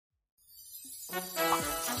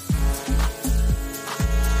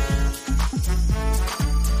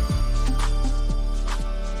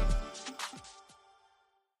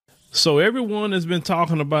So everyone has been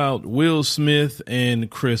talking about Will Smith and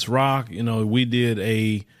Chris Rock. You know, we did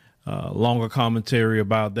a longer commentary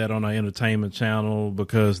about that on our entertainment channel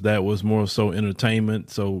because that was more so entertainment.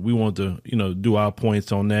 So we want to, do our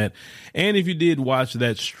points on that. And if you did watch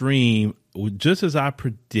that stream, just as I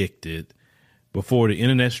predicted before the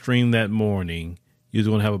internet stream that morning, you're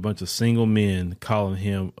going to have a bunch of single men calling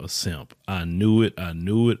him a simp. I knew it.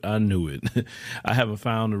 I haven't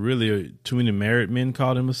found really too many married men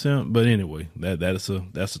call him a simp. But anyway, that's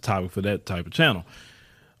a topic for that type of channel.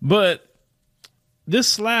 But this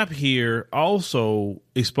slap here also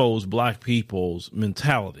exposed black people's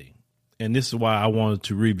mentality. And this is why I wanted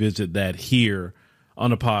to revisit that here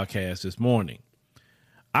on the podcast this morning.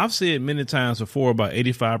 I've said many times before about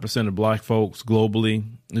 85% of black folks globally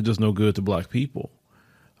are just no good to black people.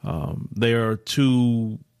 They are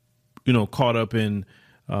too, caught up in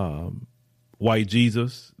white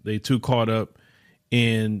Jesus. They too caught up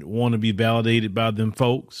in want to be validated by them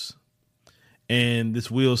folks. And this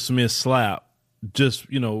Will Smith slap just,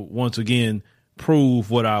 once again, prove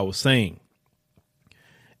what I was saying.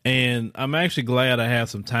 And I'm actually glad I had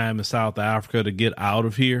some time in South Africa to get out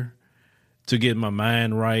of here, to get my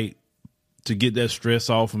mind right, to get that stress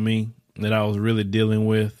off of me that I was really dealing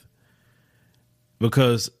with.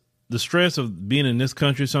 Because the stress of being in this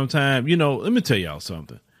country sometime, let me tell y'all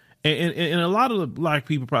something. And a lot of the black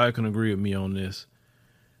people probably can agree with me on this.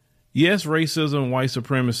 Yes, racism, white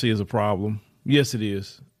supremacy is a problem. Yes, it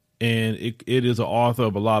is. And it is an author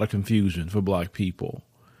of a lot of confusion for black people.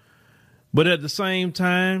 But at the same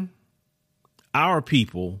time, our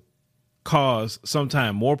people cause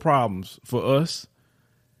sometimes more problems for us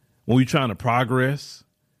when we're trying to progress,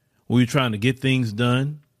 when we're trying to get things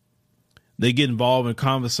done. They get involved in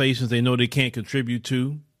conversations they know they can't contribute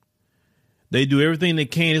to. They do everything they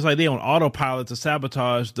can. It's like they're on autopilot to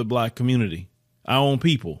sabotage the black community, our own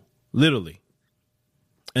people, literally.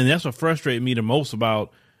 And that's what frustrated me the most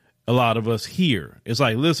about a lot of us here. It's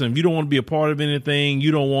like, listen, if you don't want to be a part of anything, you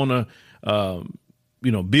don't want to,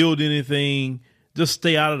 build anything, just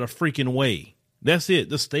stay out of the freaking way. That's it.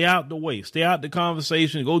 Just stay out the way. Stay out the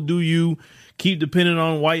conversation. Go do you. Keep depending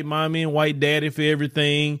on white mommy and white daddy for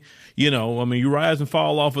everything. You rise and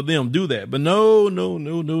fall off of them. Do that. But no,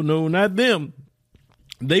 not them.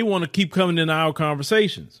 They want to keep coming in our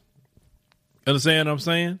conversations. Understand what I'm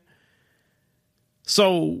saying?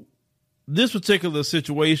 So this particular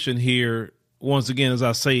situation here, once again, as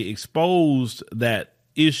I say, exposed that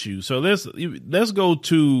issue. So let's go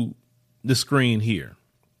to the screen here.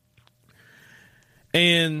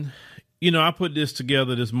 And, I put this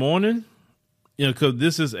together this morning, because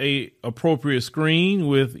this is a appropriate screen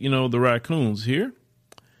with, the raccoons here.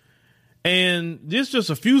 And this just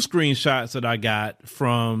a few screenshots that I got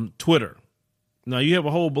from Twitter. Now, you have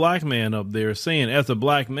a whole black man up there saying, as a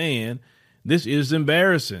black man, this is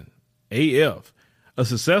embarrassing. AF. A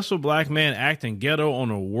successful black man acting ghetto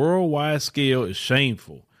on a worldwide scale is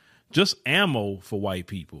shameful. Just ammo for white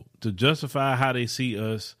people to justify how they see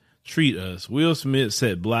us, treat us. Will Smith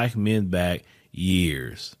set black men back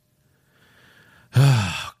years.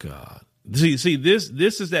 Oh, God. See, this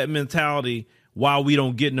is that mentality why we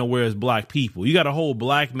don't get nowhere as black people. You got a whole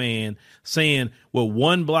black man saying what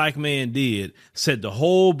one black man did set the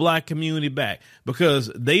whole black community back, because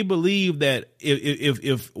they believe that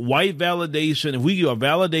if white validation, if we are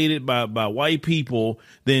validated by white people,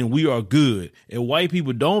 then we are good. If white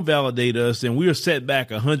people don't validate us, then we are set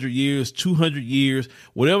back 100 years, 200 years,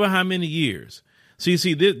 whatever, how many years.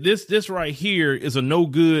 See, this right here is a no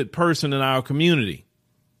good person in our community.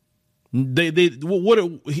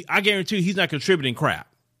 I guarantee you he's not contributing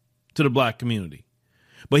crap to the black community,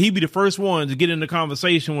 but he'd be the first one to get in the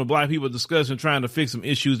conversation when black people discussing trying to fix some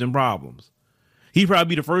issues and problems. He'd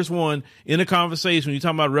probably be the first one in the conversation when you're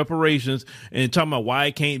talking about reparations and talking about why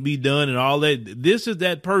it can't be done and all that. This is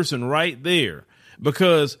that person right there,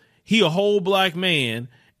 because he a whole black man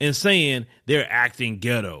and saying they're acting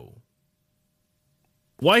ghetto.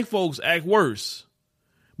 White folks act worse.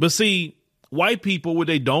 But see, white people, what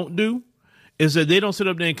they don't do is that they don't sit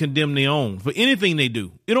up there and condemn their own for anything they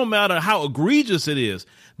do. It don't matter how egregious it is.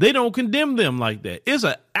 They don't condemn them like that. It's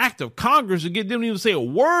an act of Congress to get them to even say a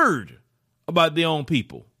word about their own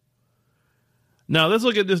people. Now, let's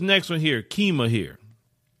look at this next one here. Kima here.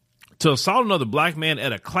 To assault another black man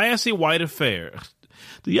at a classy white affair.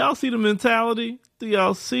 Do y'all see the mentality? Do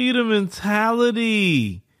y'all see the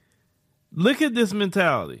mentality? Look at this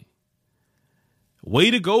mentality.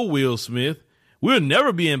 Way to go, Will Smith. We'll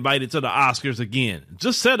never be invited to the Oscars again.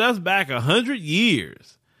 Just set us back 100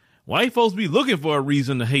 years. White folks be looking for a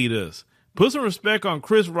reason to hate us. Put some respect on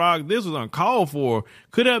Chris Rock. This was uncalled for.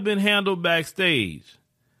 Could have been handled backstage.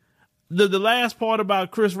 The last part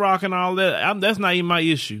about Chris Rock and all that, that's not even my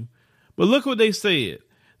issue. But look what they said.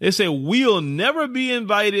 They said, we'll never be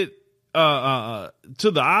invited to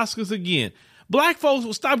the Oscars again. Black folks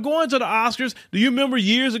will stop going to the Oscars. Do you remember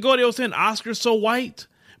years ago they were saying Oscars so white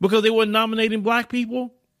because they weren't nominating black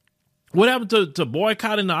people? What happened to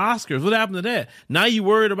boycotting the Oscars? What happened to that? Now you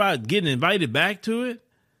worried about getting invited back to it?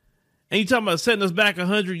 And you talking about setting us back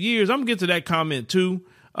 100 years. I'm going to get to that comment too,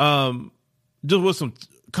 just with some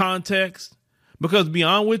context. Because to be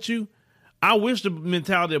honest with you, I wish the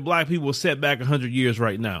mentality of black people was set back 100 years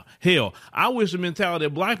right now. Hell, I wish the mentality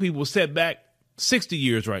of black people was set back 60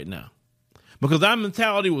 years right now. Because our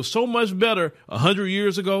mentality was so much better 100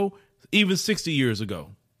 years ago, even 60 years ago.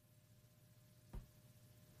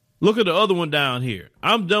 Look at the other one down here.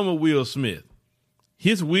 I'm done with Will Smith.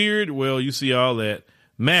 His weird, well, you see all that.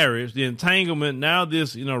 Marriage, the entanglement, now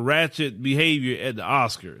this, ratchet behavior at the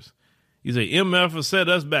Oscars. You say, MF has set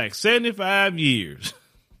us back 75 years.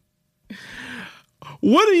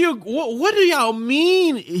 What do y'all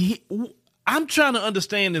mean? I'm trying to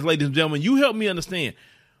understand this, ladies and gentlemen. You help me understand.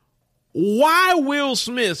 Why Will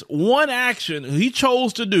Smith's one action he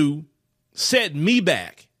chose to do set you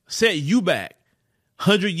back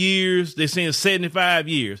 100 years. They're saying 75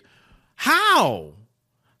 years. How?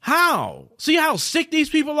 See how sick these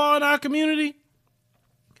people are in our community?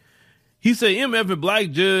 He said MF and black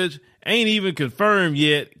judge ain't even confirmed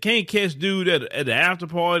yet. Can't catch dude at the after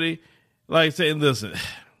party. Like saying, listen,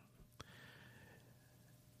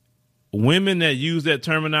 women that use that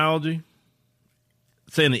terminology,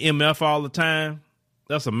 saying the MF all the time,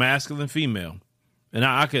 that's a masculine female. And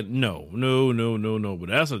I could, no, but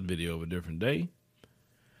that's a video of a different day.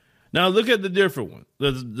 Now look at the different one,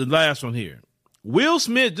 the last one here. Will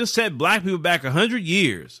Smith just set black people back 100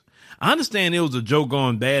 years. I understand it was a joke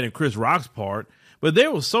going bad in Chris Rock's part, but there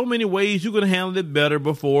were so many ways you could handle it better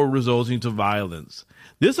before resulting to violence.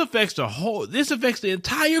 This affects the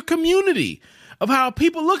entire community of how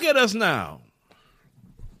people look at us now.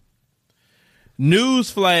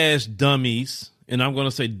 Newsflash, dummies. And I'm going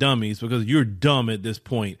to say dummies because you're dumb at this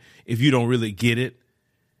point if you don't really get it.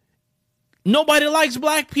 Nobody likes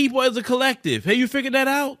black people as a collective. Have you figured that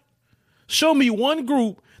out? Show me one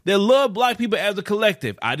group that love black people as a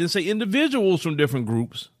collective. I didn't say individuals from different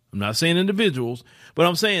groups. I'm not saying individuals, but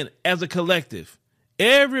I'm saying as a collective.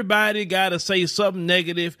 Everybody got to say something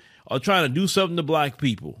negative or trying to do something to black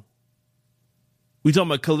people. We talking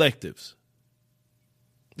about collectives.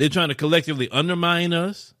 They're trying to collectively undermine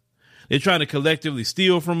us. They're trying to collectively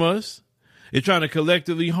steal from us. They're trying to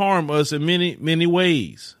collectively harm us in many, many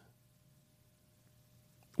ways.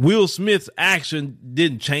 Will Smith's action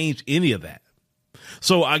didn't change any of that.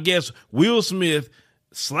 So I guess Will Smith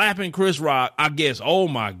slapping Chris Rock, I guess, oh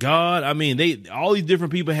my God. I mean, all these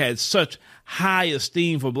different people had such high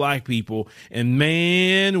esteem for black people. And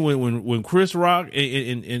man, when Chris Rock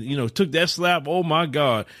and took that slap, oh my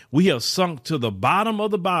God, we have sunk to the bottom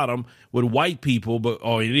of the bottom with white people,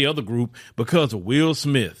 or any other group because of Will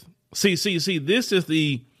Smith. See, this is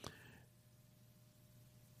the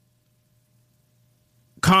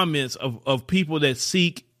comments of people that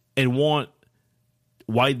seek and want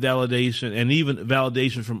white validation and even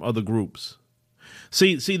validation from other groups.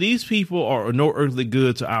 See, these people are no earthly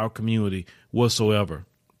good to our community whatsoever.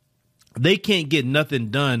 They can't get nothing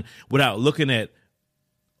done without looking at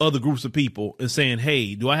other groups of people and saying,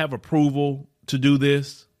 hey, do I have approval to do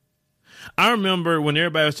this? I remember when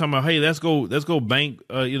everybody was talking about, hey, let's go bank,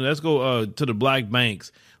 let's go to the black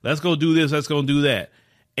banks. Let's go do this. Let's go do that.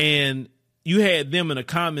 And you had them in the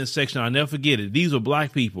comment section. I'll never forget it. These are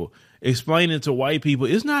black people explaining to white people.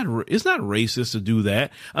 It's not racist to do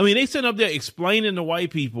that. I mean, they sit up there explaining to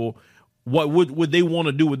white people what would they want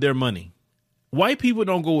to do with their money. White people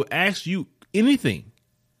don't go ask you anything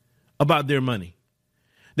about their money.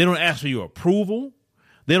 They don't ask for your approval.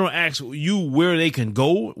 They don't ask you where they can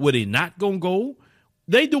go, where they not going to go.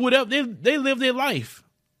 They do whatever. They live their life.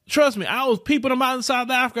 Trust me, I was peeping them out in South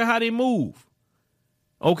Africa, how they move.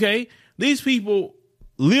 Okay? These people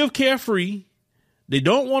live carefree. They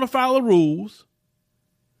don't want to follow rules.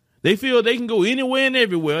 They feel they can go anywhere and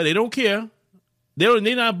everywhere. They don't care. They're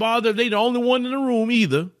not bothered if they're the only one in the room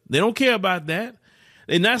either. They don't care about that.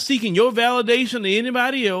 They're not seeking your validation to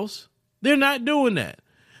anybody else. They're not doing that.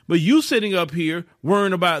 But you sitting up here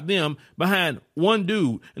worrying about them behind one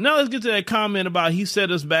dude. And now let's get to that comment about he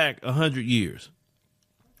set us back 100 years.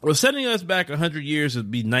 Well, setting us back 100 years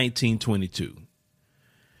would be 1922.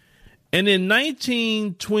 And in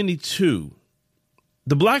 1922,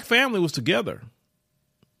 the black family was together.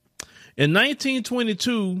 In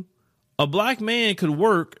 1922, a black man could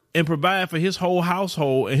work and provide for his whole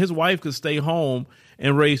household, and his wife could stay home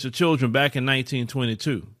and raise the children back in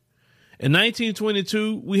 1922. In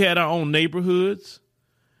 1922, we had our own neighborhoods.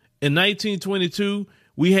 In 1922,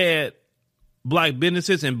 we had black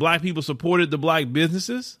businesses, and black people supported the black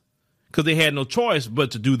businesses because they had no choice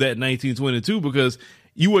but to do that in 1922 because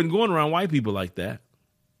you wasn't going around white people like that.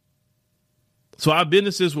 So our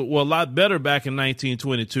businesses were a lot better back in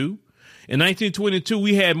 1922. In 1922,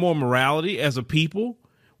 we had more morality as a people.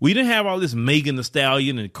 We didn't have all this Megan Thee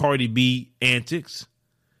Stallion and Cardi B antics.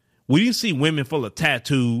 We didn't see women full of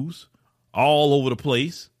tattoos all over the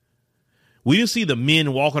place. We didn't see the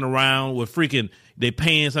men walking around with freaking their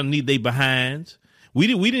pants underneath their behinds. We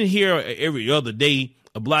didn't hear every other day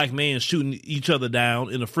a black man shooting each other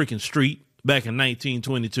down in a freaking street back in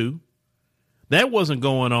 1922. That wasn't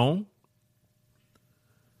going on.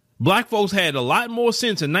 Black folks had a lot more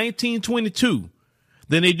sense in 1922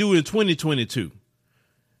 than they do in 2022.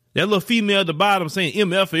 That little female at the bottom saying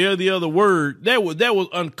MF or every other word, that was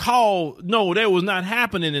uncalled. No, that was not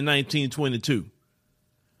happening in 1922.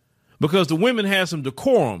 Because the women had some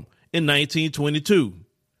decorum in 1922.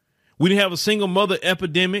 We didn't have a single mother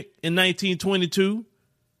epidemic in 1922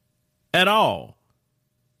 at all.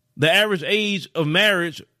 The average age of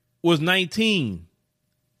marriage was 19.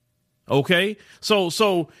 Okay,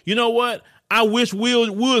 so you know what? I wish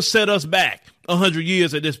Will would set us back 100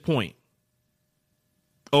 years at this point.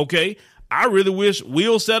 Okay, I really wish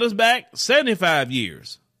Will set us back 75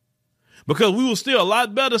 years because we were still a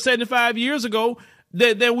lot better 75 years ago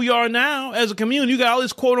than we are now as a community. You got all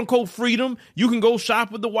this quote unquote freedom. You can go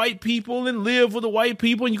shop with the white people and live with the white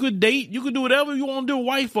people, and you could date. You could do whatever you want to do with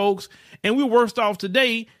white folks, and we're worse off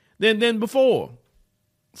today than before.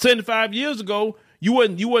 75 years ago. You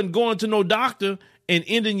wasn't going to no doctor and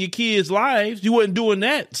ending your kids' lives. You wasn't doing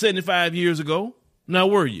that 75 years ago. Now,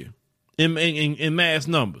 were you in mass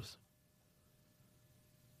numbers?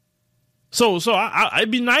 So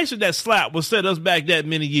it'd be nice if that slap would set us back that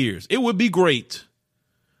many years. It would be great.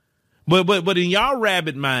 But in y'all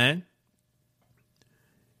rabbit mind,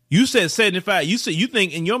 you said 75. You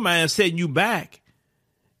think in your mind setting you back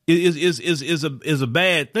is a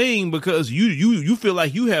bad thing because you feel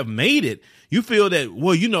like you have made it. You feel that,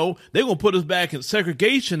 well, they're going to put us back in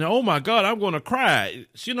segregation. And, oh, my God, I'm going to cry.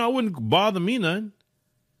 It wouldn't bother me none.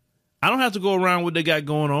 I don't have to go around what they got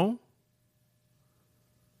going on.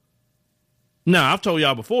 Now, I've told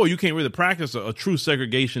y'all before, you can't really practice a true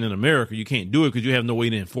segregation in America. You can't do it because you have no way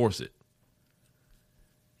to enforce it.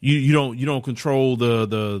 You don't control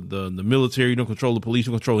the military. You don't control the police.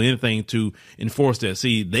 You don't control anything to enforce that.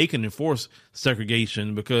 See, they can enforce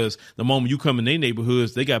segregation because the moment you come in their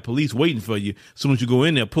neighborhoods, they got police waiting for you. As soon as you go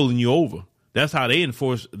in there, pulling you over. That's how they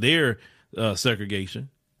enforce their segregation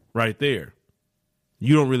right there.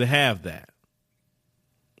 You don't really have that.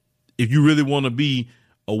 If you really want to be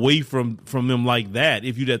away from them like that,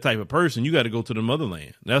 if you're that type of person, you got to go to the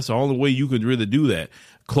motherland. That's the only way you could really do that.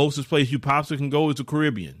 Closest place you possibly can go is the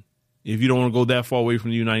Caribbean if you don't want to go that far away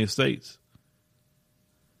from the United States.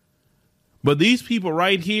 But these people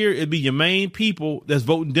right here, it'd be your main people that's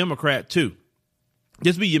voting Democrat too.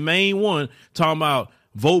 This be your main one talking about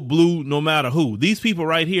vote blue no matter who. These people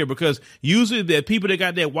right here, because usually the people that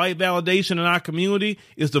got that white validation in our community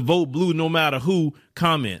is the vote blue no matter who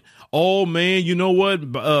comment. Oh, man, you know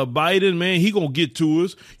what? Biden, man, he going to get to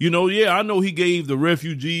us. Yeah, I know he gave the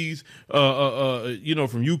refugees,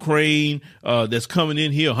 from Ukraine that's coming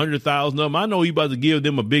in here, 100,000 of them. I know he about to give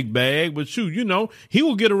them a big bag, but shoot, he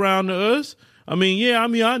will get around to us. I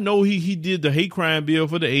know he did the hate crime bill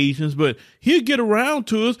for the Asians, but he'll get around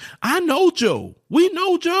to us. I know Joe. We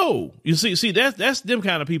know Joe. You see, that's them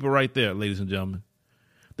kind of people right there, ladies and gentlemen.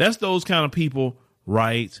 That's those kind of people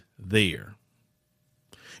right there.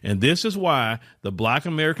 And this is why the Black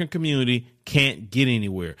American community can't get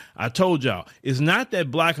anywhere. I told y'all, it's not that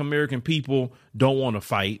Black American people don't want to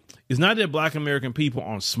fight. It's not that Black American people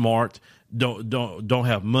aren't smart, don't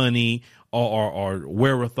have money or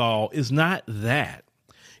wherewithal. It's not that.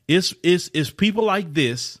 It's people like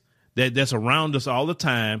this that's around us all the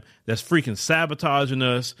time that's freaking sabotaging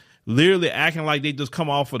us, literally acting like they just come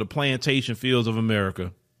off of the plantation fields of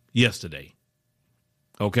America yesterday.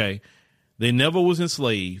 Okay? They never was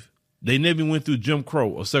enslaved. They never went through Jim Crow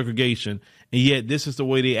or segregation. And yet this is the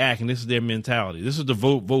way they act. And this is their mentality. This is the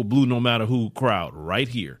vote blue no matter who crowd right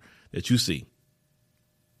here that you see.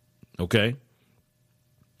 Okay.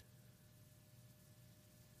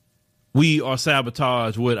 We are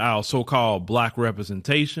sabotaged with our so-called black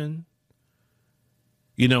representation.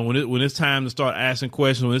 You know, when it's time to start asking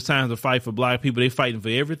questions, when it's time to fight for black people, they fighting for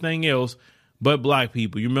everything else but black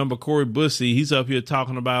people. You remember Corey Bussey? He's up here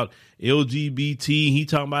talking about LGBT. He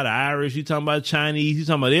talking about Irish. He talking about Chinese. He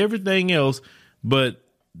talking about everything else but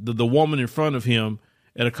the woman in front of him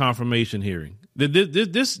at a confirmation hearing.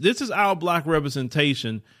 This is our black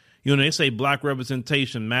representation. You know, they say black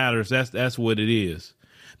representation matters. That's what it is.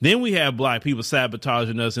 Then we have black people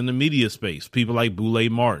sabotaging us in the media space. People like Boulay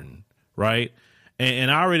Martin, right?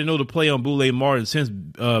 And I already know the play on Boulay Martin since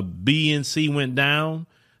BNC went down,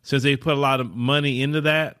 since they put a lot of money into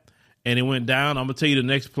that and it went down. I'm going to tell you the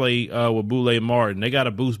next play with Boulay Martin. They got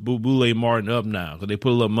to boost Boulay Martin up now because they put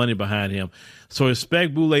a little money behind him. So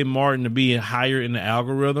expect Boulay Martin to be higher in the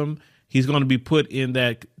algorithm. He's going to be put in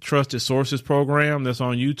that Trusted Sources program that's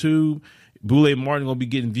on YouTube. Boulay Martin going to be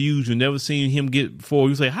getting views you never seen him get before.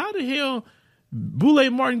 You say, how the hell Boulay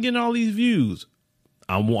Martin getting all these views?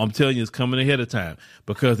 I'm telling you, it's coming ahead of time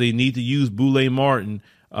because they need to use Boulay Martin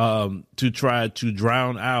to try to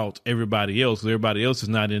drown out everybody else. Everybody else is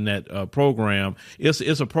not in that program. It's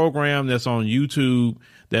a program that's on YouTube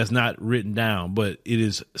that's not written down, but it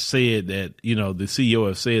is said that, you know, the CEO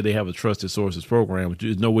has said they have a Trusted Sources program, which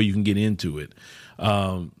there's no way you can get into it.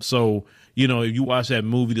 So, you know, if you watch that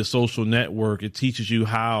movie, The Social Network, it teaches you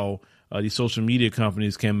how these social media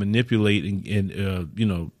companies can manipulate and you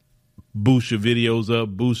know, boost your videos up,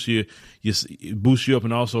 boost you up,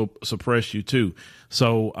 and also suppress you too.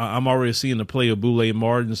 So I'm already seeing the play of Boulay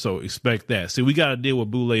Martin. So expect that. See, we got to deal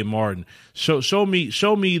with Boulay Martin. Show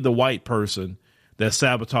me the white person that's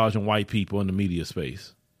sabotaging white people in the media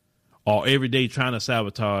space, or every day trying to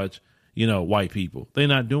sabotage, you know, white people. They're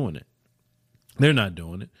not doing it. They're not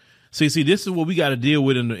doing it. See, this is what we got to deal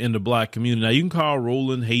with in the black community. Now, you can call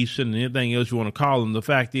Roland Haitian and anything else you want to call him. The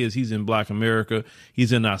fact is, he's in Black America.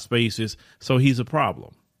 He's in our spaces. So he's a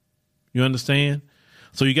problem. You understand?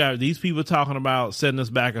 So you got these people talking about setting us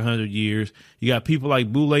back 100 years. You got people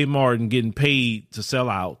like Boulay Martin getting paid to sell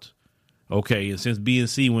out. Okay. And since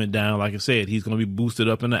BNC went down, like I said, he's going to be boosted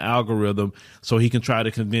up in the algorithm so he can try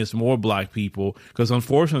to convince more black people. Because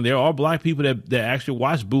unfortunately, there are black people that actually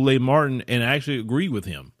watch Boulay Martin and actually agree with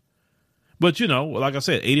him. But, you know, like I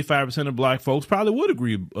said, 85% of black folks probably would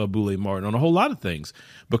agree with Boulay Martin on a whole lot of things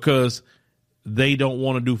because they don't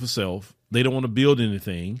want to do for self. They don't want to build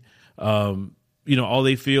anything. You know, all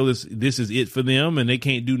they feel is this is it for them and they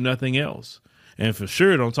can't do nothing else. And for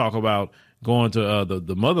sure, don't talk about going to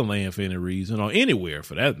the motherland for any reason or anywhere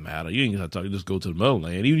for that matter. You ain't got to talk, just go to the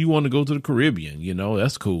motherland. Even if you want to go to the Caribbean, you know,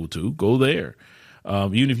 that's cool too. Go there.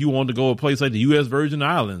 Even if you want to go to a place like the U.S. Virgin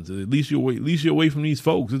Islands, at least you're away from these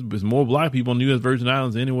folks. There's more black people on the U.S. Virgin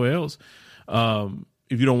Islands than anywhere else.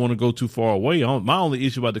 If you don't want to go too far away, my only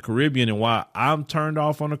issue about the Caribbean and why I'm turned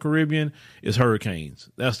off on the Caribbean is hurricanes.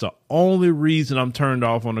 That's the only reason I'm turned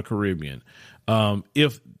off on the Caribbean.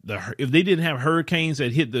 If they didn't have hurricanes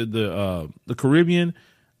that hit the Caribbean,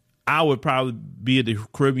 I would probably be at the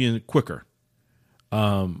Caribbean quicker.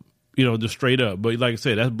 You know, just straight up. But like I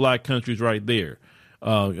said, that's black countries right there. You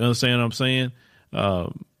understand what I'm saying?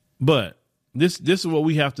 But this is what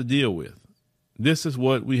we have to deal with. This is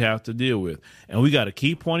what we have to deal with. And we got to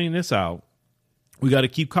keep pointing this out. We got to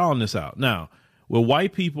keep calling this out. Now, with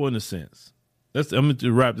white people in a sense, I'm going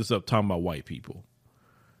to wrap this up talking about white people.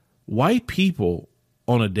 White people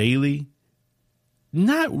on a daily,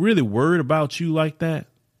 not really worried about you like that.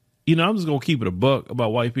 You know, I'm just going to keep it a buck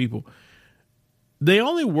about white people. They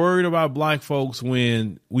only worried about black folks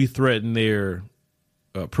when we threaten their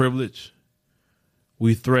privilege.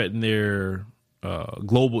 We threaten their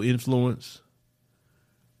global influence.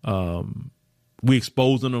 We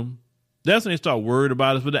exposing them. That's when they start worried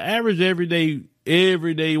about us. But the average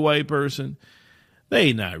everyday white person,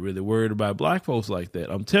 they not really worried about black folks like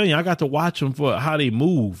that. I'm telling you, I got to watch them for how they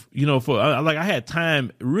move. You know, I had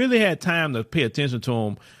time to pay attention to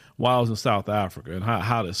them while I was in South Africa and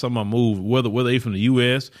how some of them move, whether they from the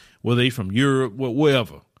U.S., whether they from Europe,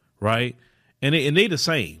 wherever, right? And they the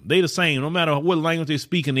same. They the same. No matter what language they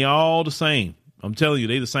speaking, they all the same. I'm telling you,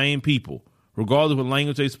 they the same people, regardless of what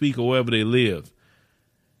language they speak or wherever they live.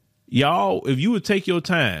 Y'all, if you would take your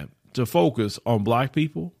time to focus on black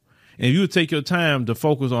people, and if you would take your time to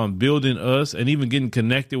focus on building us and even getting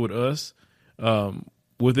connected with us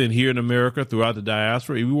within here in America, throughout the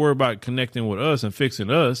diaspora, if we worry about connecting with us and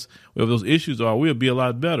fixing us, whatever those issues are, we'll be a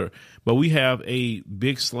lot better. But we have a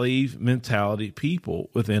big slave mentality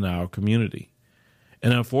people within our community.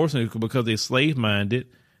 And unfortunately, because they're slave minded,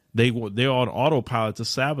 they're on autopilot to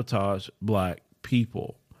sabotage black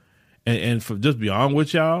people. And for just be honest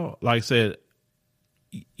with y'all, like I said,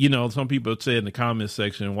 you know, some people say in the comments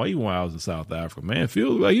section, why you when I was in South Africa, man,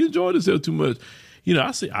 feel like you enjoyed yourself too much.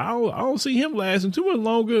 I don't see him lasting too much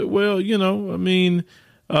longer. Well, I mean,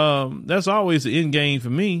 that's always the end game for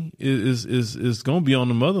me is going to be on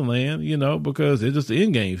the motherland, because it's just the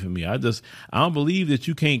end game for me. I don't believe that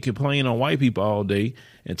you can't complain on white people all day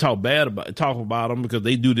and talk about them because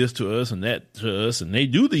they do this to us and that to us, and they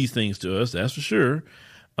do these things to us. That's for sure.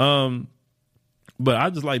 But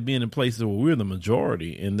I just like being in places where we're the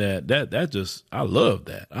majority, and I love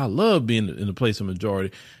that. I love being in the place of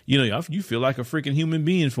majority. You feel like a freaking human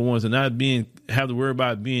being for once, and not have to worry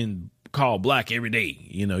about being called black every day.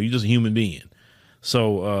 You're just a human being.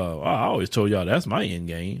 So I always told y'all that's my end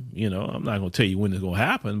game. I'm not going to tell you when it's going to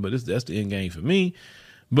happen, but that's the end game for me.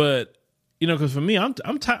 But because for me, I'm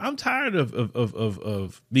tired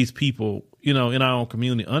of these people, in our own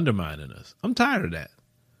community undermining us. I'm tired of that.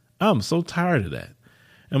 I'm so tired of that.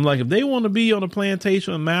 I'm like, if they want to be on a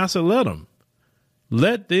plantation with Massa, let them.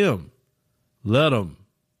 Let them.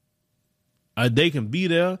 They can be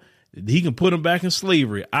there. He can put them back in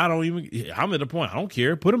slavery. I'm at the point, I don't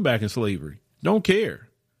care. Put them back in slavery. Don't care.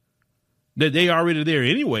 That they already there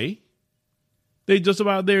anyway. They just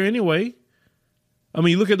about there anyway. I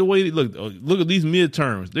mean, look at the way look at these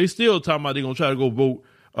midterms. They still talking about they're going to try to go vote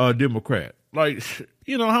Democrat. Like,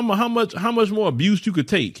 how much more abuse you could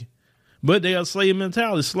take. But they are slave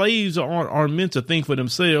mentality. Slaves aren't meant to think for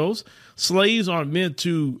themselves. Slaves aren't meant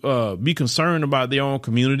to be concerned about their own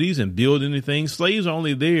communities and build anything. Slaves are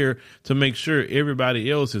only there to make sure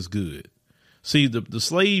everybody else is good. See, the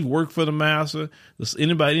slave worked for the master.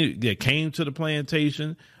 Anybody that came to the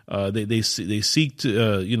plantation, they seek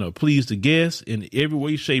to please the guests in every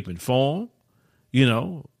way, shape, and form.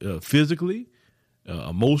 Physically,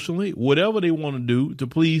 emotionally, whatever they want to do to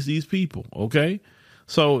please these people. Okay.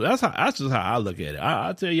 So that's just how I look at it.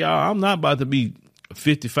 I tell y'all, I'm not about to be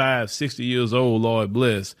 55, 60 years old, Lord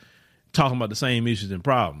bless, talking about the same issues and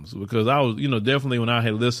problems, because I was, definitely when I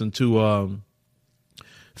had listened to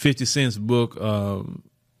 50 Cent's book,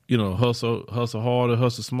 Hustle Harder,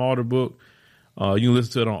 Hustle Smarter book. You can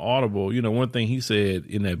listen to it on Audible. One thing he said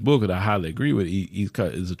in that book that I highly agree with,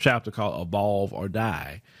 is a chapter called Evolve or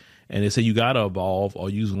Die. And they say you got to evolve or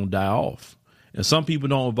you're going to die off. And some people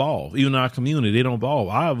don't evolve. Even in our community, they don't evolve.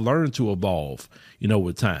 I've learned to evolve,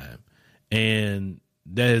 with time. And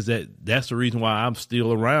that's the reason why I'm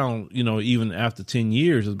still around, even after 10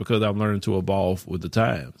 years, is because I've learned to evolve with the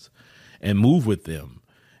times and move with them.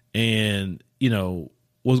 And,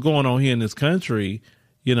 what's going on here in this country,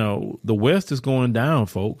 the West is going down,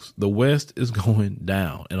 folks. The West is going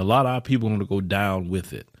down. And a lot of our people are going to go down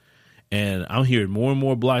with it. And I'm hearing more and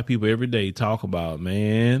more black people every day talk about,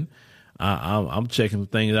 man, I'm checking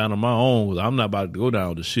things out on my own because I'm not about to go down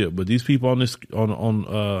with the ship. But these people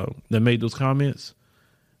that made those comments,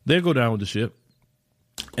 they'll go down with the ship.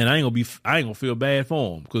 And I ain't gonna feel bad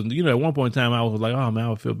for them, because at one point in time I was like, oh man, I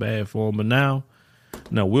would feel bad for them. But now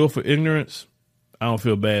willful ignorance, I don't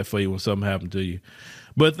feel bad for you when something happened to you.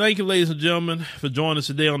 But thank you, ladies and gentlemen, for joining us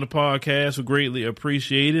today on the podcast. We greatly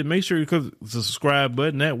appreciate it. Make sure you click the subscribe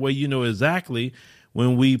button. That way you know exactly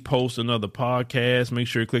when we post another podcast. Make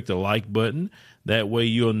sure you click the like button. That way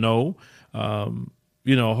you'll know.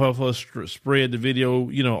 Help us spread the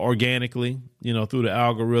video, organically, through the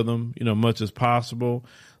algorithm, much as possible.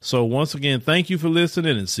 So once again, thank you for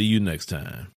listening, and see you next time.